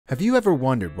Have you ever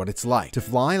wondered what it's like to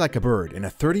fly like a bird in a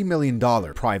 $30 million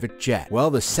private jet? Well,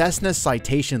 the Cessna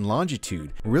Citation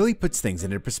Longitude really puts things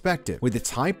into perspective with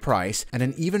its high price and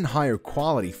an even higher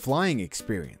quality flying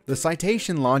experience. The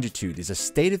Citation Longitude is a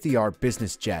state-of-the-art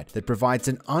business jet that provides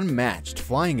an unmatched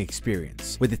flying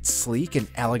experience. With its sleek and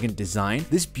elegant design,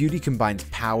 this beauty combines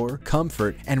power,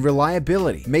 comfort, and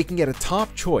reliability, making it a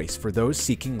top choice for those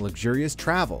seeking luxurious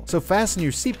travel. So fasten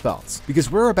your seatbelts,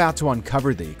 because we're about to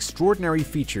uncover the extraordinary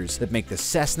features that make the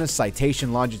Cessna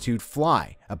Citation Longitude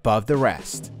fly above the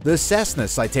rest. The Cessna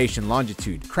Citation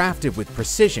Longitude, crafted with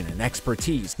precision and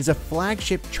expertise, is a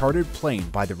flagship chartered plane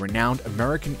by the renowned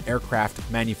American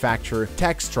aircraft manufacturer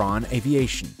Textron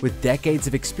Aviation. With decades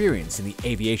of experience in the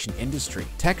aviation industry,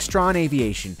 Textron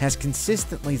Aviation has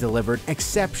consistently delivered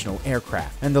exceptional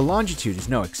aircraft, and the Longitude is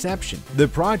no exception. The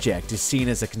project is seen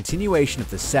as a continuation of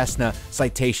the Cessna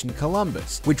Citation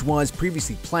Columbus, which was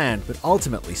previously planned but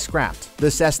ultimately scrapped.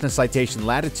 The Cessna Citation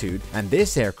Latitude and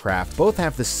this aircraft both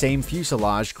have the same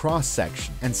fuselage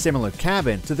cross-section and similar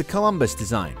cabin to the Columbus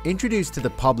design. Introduced to the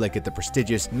public at the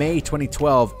prestigious May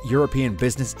 2012 European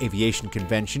Business Aviation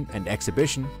Convention and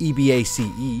Exhibition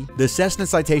 (EBACE), the Cessna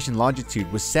Citation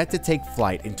Longitude was set to take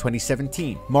flight in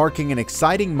 2017, marking an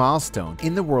exciting milestone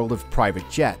in the world of private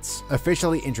jets.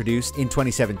 Officially introduced in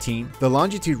 2017, the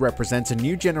Longitude represents a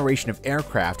new generation of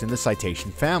aircraft in the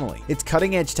Citation family. Its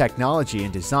cutting-edge technology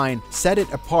and design set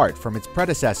it apart from its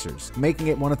predecessors, making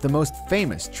it one of the most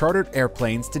famous chartered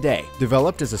airplanes today.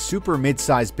 Developed as a super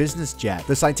mid-sized business jet,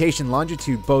 the Citation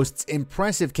Longitude boasts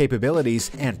impressive capabilities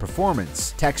and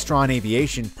performance. Textron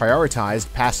Aviation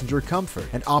prioritized passenger comfort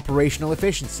and operational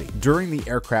efficiency during the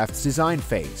aircraft's design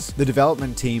phase. The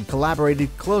development team collaborated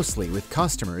closely with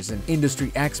customers and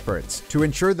industry experts to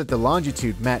ensure that the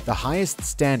Longitude met the highest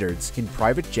standards in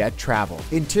private jet travel.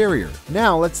 Interior.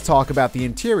 Now let's talk about the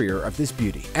interior of this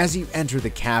beauty. As you enter the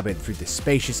cabin through the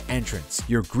spacious entrance,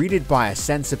 you're greeted by a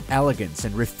sense of elegance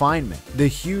and refinement. The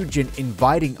huge and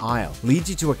inviting aisle leads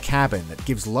you to a cabin that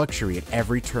gives luxury at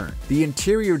every turn. The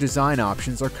interior design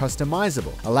options are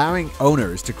customizable, allowing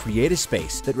owners to create a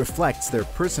space that reflects their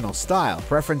personal style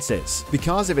preferences.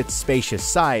 Because of its spacious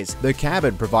size, the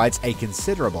cabin provides a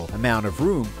considerable amount of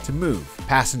room to move.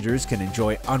 Passengers can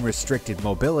enjoy unrestricted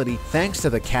mobility thanks to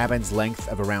the cabin's length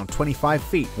of around 25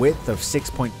 feet, width of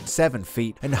 6.7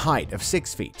 feet, and height of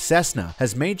 6 feet. Cessna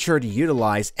has made sure to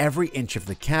utilize every inch of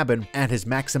the cabin and has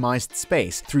maximized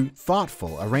space through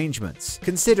thoughtful arrangements,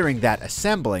 considering that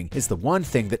assembling is the one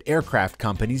thing that aircraft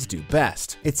companies do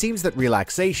best. It seems that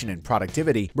relaxation and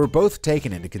productivity were both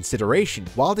taken into consideration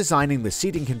while designing the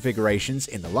seating configurations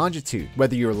in the Longitude.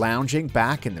 Whether you're lounging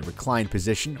back in the reclined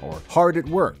position or hard at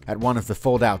work at one of the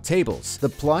fold-out tables, the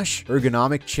plush,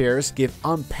 ergonomic chairs give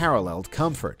unparalleled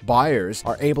comfort. Buyers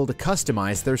are able to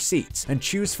customize their seats and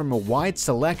choose from a wide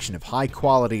selection of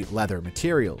high-quality leather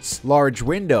materials. Large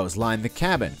windows line the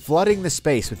cabin, flooding the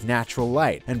space with natural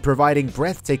light and providing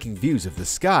breathtaking views of the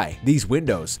sky. These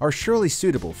windows are surely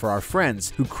suitable for our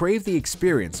friends who crave the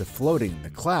experience of floating in the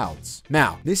clouds.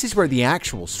 Now, this is where the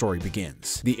actual story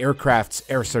begins. The aircraft's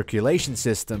air circulation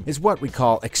system is what we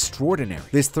call extraordinary.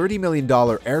 This $30 million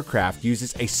aircraft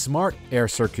uses a smart air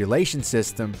circulation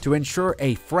system to ensure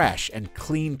a fresh and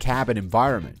clean cabin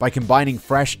environment. By combining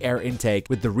fresh air intake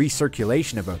with the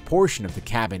recirculation of a portion of the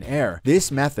cabin air,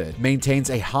 this method maintains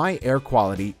a high air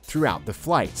quality throughout the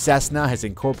flight. Cessna has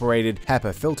incorporated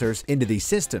HEPA filters into these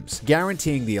systems,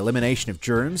 guaranteeing the elimination of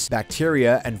germs,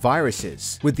 bacteria, and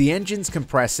viruses. With the engines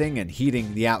compressing and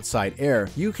heating the outside air,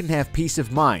 you can have peace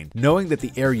of mind knowing that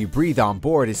the air you breathe on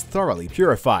board is thoroughly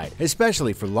purified,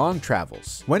 especially for long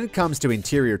travels. When it comes to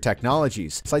interior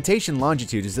technologies, Citation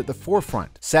Longitude is at the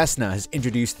forefront. Cessna has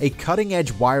introduced a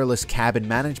cutting-edge wireless cabin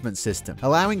management system,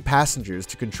 allowing passengers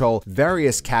to control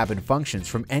various cabin functions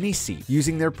from any seat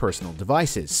using their personal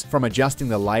devices. From adjusting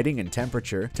the lighting and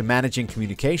temperature to managing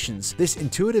communications, this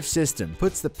intuitive system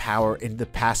puts the power in the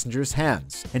passenger's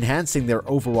hands, enhancing their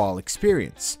overall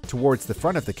experience. Towards the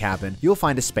front of the cabin, you'll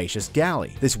find a spacious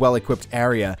galley. This well-equipped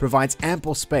area provides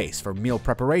ample space for meal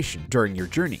preparation during your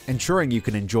journey, ensuring you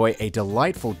can enjoy a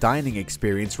delightful dining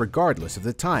experience regardless of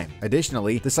the time.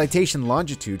 Additionally, the Citation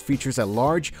Longitude features a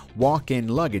large walk-in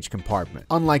luggage compartment.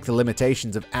 Unlike the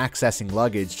limitations of accessing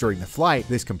luggage during the flight,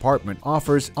 this compartment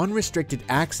offers unrestricted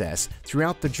access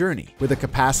throughout the journey. With a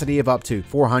capacity of up to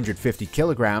 450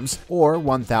 kilograms or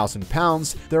 1,000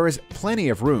 pounds, there is plenty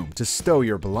of room to stow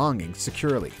your belongings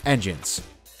securely. Engines.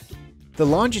 The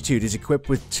Longitude is equipped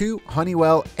with two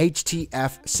Honeywell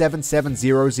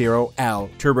HTF7700L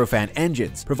turbofan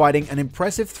engines, providing an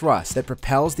impressive thrust that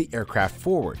propels the aircraft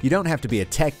forward. You don't have to be a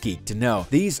tech geek to know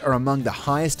these are among the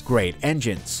highest grade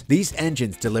engines. These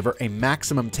engines deliver a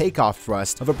maximum takeoff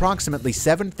thrust of approximately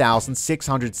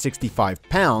 7,665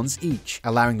 pounds each,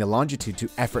 allowing the Longitude to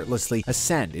effortlessly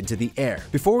ascend into the air.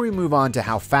 Before we move on to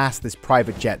how fast this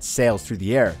private jet sails through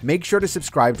the air, make sure to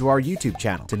subscribe to our YouTube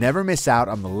channel to never miss out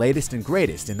on the latest and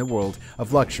greatest in the world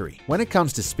of luxury. When it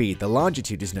comes to speed, the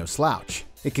Longitude is no slouch.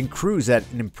 It can cruise at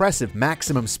an impressive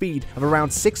maximum speed of around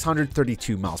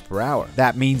 632 miles per hour.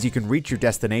 That means you can reach your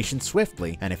destination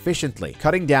swiftly and efficiently,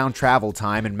 cutting down travel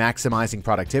time and maximizing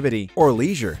productivity or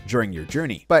leisure during your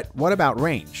journey. But what about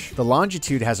range? The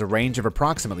Longitude has a range of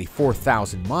approximately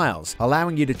 4,000 miles,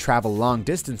 allowing you to travel long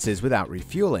distances without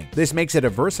refueling. This makes it a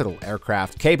versatile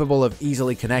aircraft capable of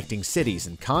easily connecting cities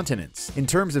and continents. In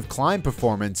terms of climb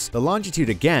performance, the Longitude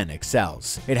again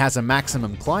excels. It has a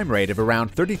maximum climb rate of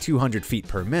around 3,200 feet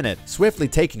per minute, swiftly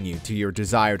taking you to your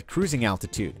desired cruising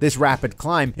altitude. This rapid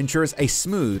climb ensures a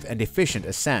smooth and efficient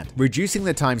ascent, reducing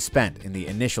the time spent in the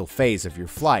initial phase of your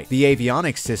flight. The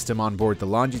avionics system on board the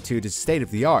Longitude is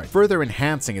state-of-the-art, further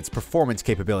enhancing its performance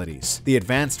capabilities. The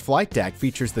advanced flight deck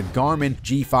features the Garmin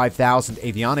G5000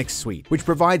 avionics suite, which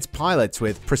provides pilots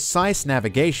with precise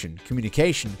navigation,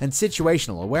 communication, and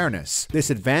situational awareness. This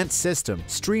advanced system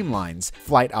streamlines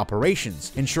flight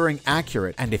operations, ensuring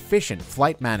accurate and efficient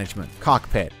flight management. Cockpit.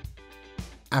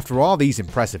 After all these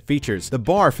impressive features, the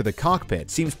bar for the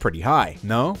cockpit seems pretty high,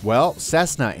 no? Well,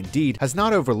 Cessna indeed has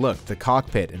not overlooked the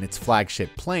cockpit in its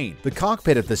flagship plane. The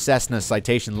cockpit of the Cessna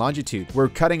Citation Longitude, where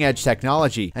cutting-edge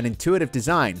technology and intuitive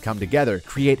design come together,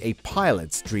 create a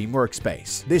pilot's dream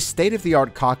workspace. This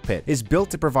state-of-the-art cockpit is built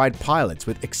to provide pilots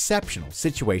with exceptional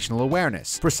situational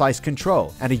awareness, precise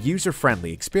control, and a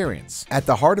user-friendly experience. At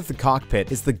the heart of the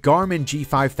cockpit is the Garmin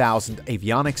G5000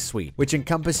 avionics suite, which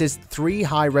encompasses three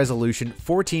high-resolution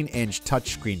 14-inch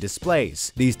touchscreen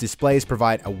displays. These displays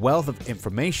provide a wealth of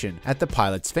information at the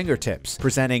pilot's fingertips,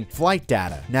 presenting flight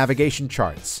data, navigation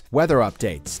charts, weather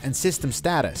updates, and system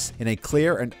status in a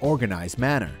clear and organized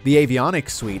manner. The avionics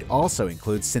suite also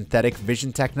includes synthetic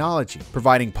vision technology,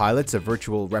 providing pilots a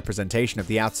virtual representation of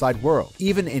the outside world,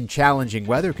 even in challenging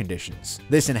weather conditions.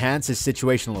 This enhances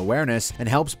situational awareness and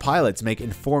helps pilots make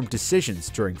informed decisions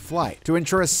during flight. To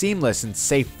ensure a seamless and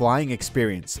safe flying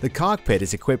experience, the cockpit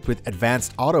is equipped with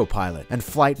advanced autopilot and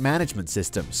flight management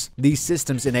systems. These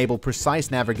systems enable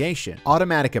precise navigation,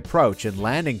 automatic approach and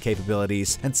landing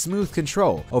capabilities, and smooth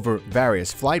control over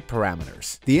various flight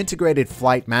parameters. The integrated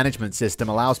flight management system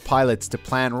allows pilots to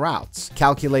plan routes,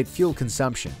 calculate fuel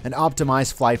consumption, and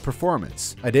optimize flight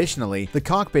performance. Additionally, the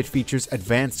cockpit features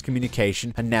advanced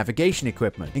communication and navigation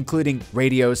equipment, including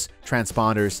radios,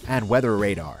 transponders, and weather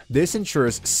radar. This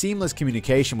ensures seamless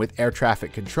communication with air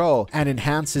traffic control and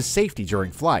enhances safety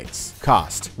during flights. Cost.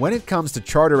 When it comes to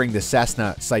chartering the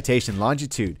Cessna Citation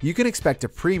Longitude, you can expect a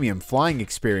premium flying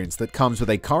experience that comes with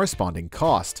a corresponding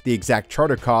cost. The exact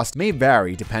charter cost may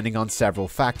vary depending on several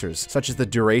factors, such as the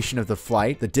duration of the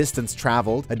flight, the distance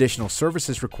traveled, additional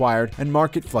services required, and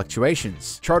market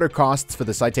fluctuations. Charter costs for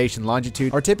the Citation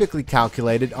Longitude are typically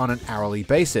calculated on an hourly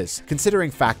basis,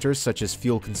 considering factors such as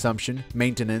fuel consumption,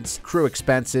 maintenance, crew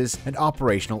expenses, and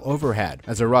operational overhead.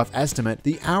 As a rough estimate,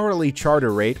 the hourly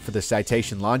charter rate for the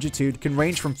Citation Longitude can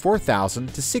range from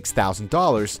 $4,000 to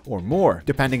 $6,000 or more,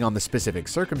 depending on the specific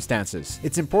circumstances.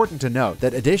 It's important to note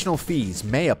that additional fees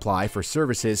may apply for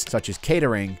services such as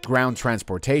catering, ground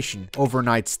transportation,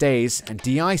 overnight stays, and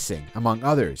de-icing, among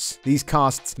others. These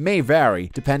costs may vary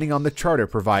depending on the charter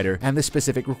provider and the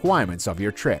specific requirements of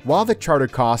your trip. While the charter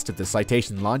cost of the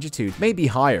Citation Longitude may be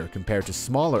higher compared to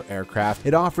smaller aircraft,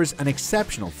 it offers an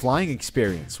exceptional flying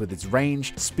experience with its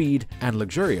range, speed, and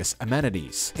luxurious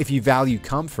amenities. If you value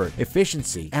comfort,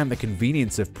 efficiency, and the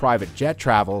convenience of private jet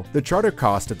travel, the charter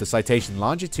cost of the Citation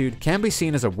Longitude can be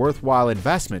seen as a worthwhile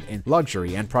investment in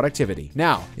luxury and productivity.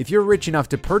 Now, if you're rich enough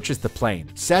to purchase the plane,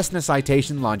 Cessna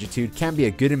Citation Longitude can be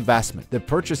a good investment. The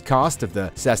purchase cost of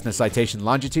the Cessna Citation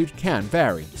Longitude can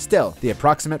vary. Still, the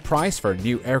approximate price for a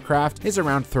new aircraft is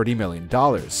around $30 million.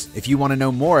 If you want to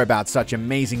know more about such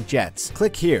amazing jets,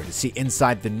 click here to see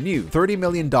inside the new $30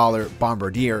 million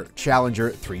Bombardier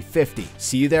Challenger 350.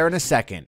 See you there in a second.